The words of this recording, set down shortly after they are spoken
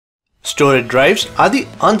Storage drives are the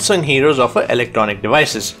unsung heroes of our electronic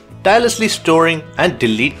devices, tirelessly storing and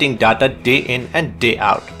deleting data day in and day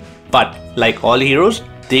out. But like all heroes,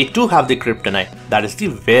 they too have the kryptonite, that is the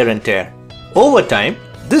wear and tear. Over time,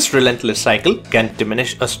 this relentless cycle can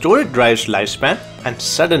diminish a storage drive's lifespan, and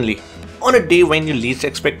suddenly, on a day when you least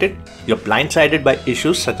expect it, you're blindsided by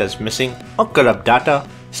issues such as missing or corrupt data,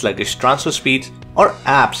 sluggish transfer speeds, or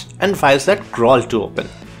apps and files that crawl to open.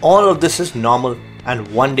 All of this is normal, and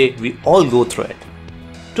one day we all go through it.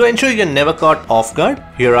 To ensure you're never caught off guard,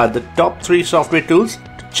 here are the top 3 software tools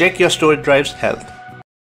to check your storage drive's health.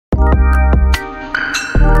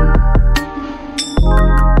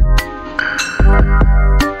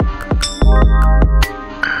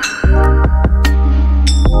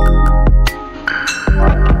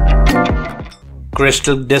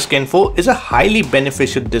 CrystalDiskInfo is a highly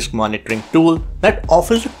beneficial disk monitoring tool that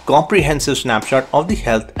offers a comprehensive snapshot of the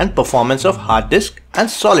health and performance of hard disk and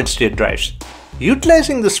solid-state drives.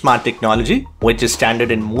 Utilizing the smart technology, which is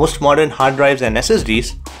standard in most modern hard drives and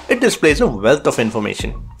SSDs, it displays a wealth of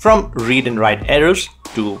information, from read and write errors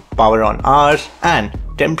to power on hours and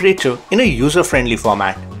temperature in a user-friendly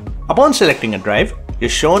format. Upon selecting a drive, you're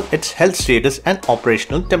shown its health status and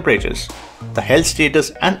operational temperatures. The health status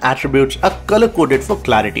and attributes are color-coded for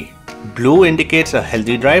clarity. Blue indicates a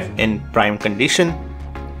healthy drive in prime condition.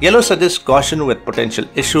 Yellow suggests caution with potential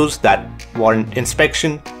issues that warrant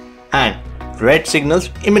inspection. And red signals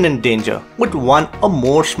imminent danger, with one or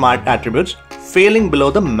more smart attributes failing below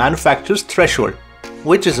the manufacturer's threshold,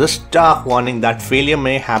 which is a stark warning that failure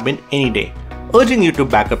may happen any day, urging you to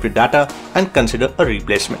back up your data and consider a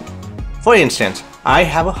replacement. For instance, I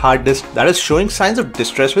have a hard disk that is showing signs of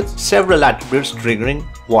distress with several attributes triggering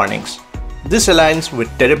warnings. This aligns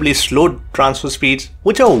with terribly slow transfer speeds,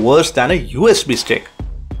 which are worse than a USB stick.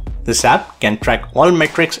 This app can track all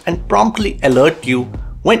metrics and promptly alert you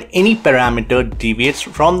when any parameter deviates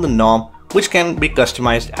from the norm, which can be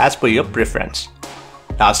customized as per your preference.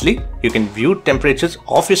 Lastly, you can view temperatures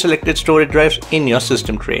of your selected storage drives in your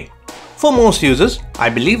system tray. For most users,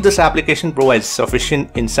 I believe this application provides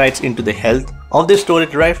sufficient insights into the health of their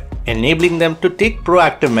storage drive, enabling them to take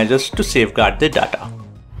proactive measures to safeguard their data.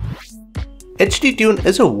 HDTune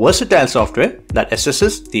is a versatile software that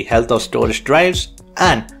assesses the health of storage drives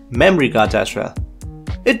and memory cards as well.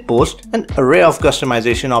 It boasts an array of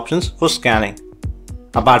customization options for scanning.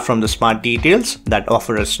 Apart from the smart details that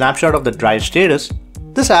offer a snapshot of the drive status,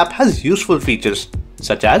 this app has useful features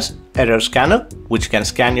such as Error Scanner, which can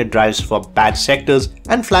scan your drives for bad sectors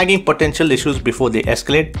and flagging potential issues before they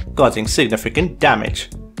escalate, causing significant damage.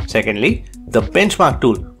 Secondly, the Benchmark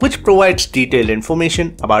tool, which provides detailed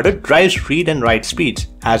information about a drive's read and write speeds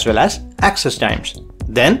as well as access times.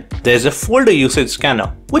 Then there's a Folder Usage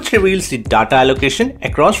Scanner, which reveals the data allocation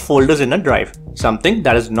across folders in a drive, something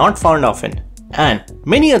that is not found often, and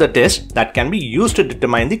many other tests that can be used to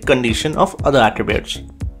determine the condition of other attributes.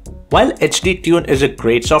 While HDTune is a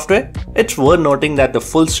great software, it's worth noting that the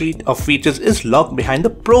full suite of features is locked behind the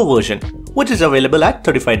Pro version, which is available at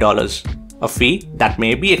 $35, a fee that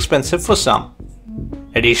may be expensive for some.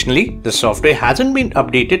 Additionally, the software hasn't been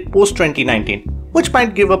updated post-2019, which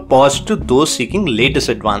might give a pause to those seeking latest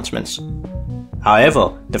advancements.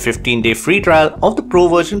 However, the 15-day free trial of the Pro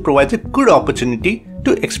version provides a good opportunity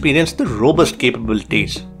to experience the robust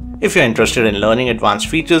capabilities. If you're interested in learning advanced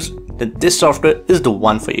features, then this software is the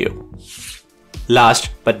one for you. Last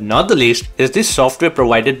but not the least is the software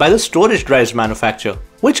provided by the storage drives manufacturer,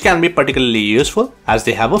 which can be particularly useful as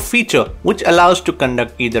they have a feature which allows to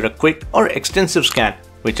conduct either a quick or extensive scan,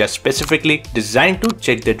 which are specifically designed to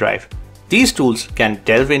check the drive. These tools can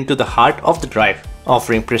delve into the heart of the drive,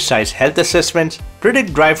 offering precise health assessments,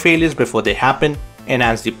 predict drive failures before they happen,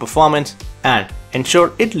 enhance the performance, and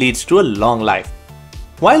ensure it leads to a long life.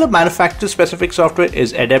 While a manufacturer-specific software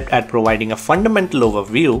is adept at providing a fundamental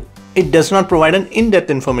overview, it does not provide an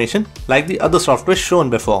in-depth information like the other software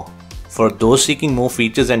shown before. For those seeking more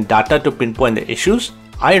features and data to pinpoint the issues,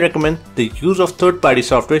 I recommend the use of third-party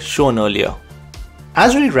software shown earlier.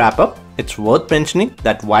 As we wrap up, it's worth mentioning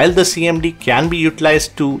that while the CMD can be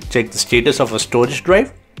utilized to check the status of a storage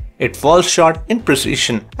drive, it falls short in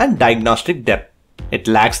precision and diagnostic depth. It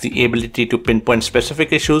lacks the ability to pinpoint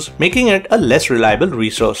specific issues, making it a less reliable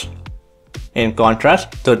resource. In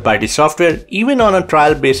contrast, third-party software, even on a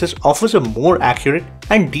trial basis, offers a more accurate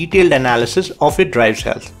and detailed analysis of your drive's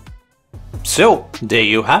health. So, there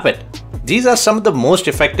you have it. These are some of the most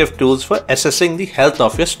effective tools for assessing the health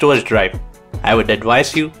of your storage drive. I would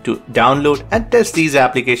advise you to download and test these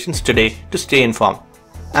applications today to stay informed.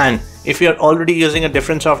 And if you're already using a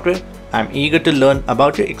different software, I'm eager to learn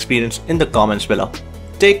about your experience in the comments below.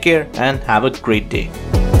 Take care and have a great day.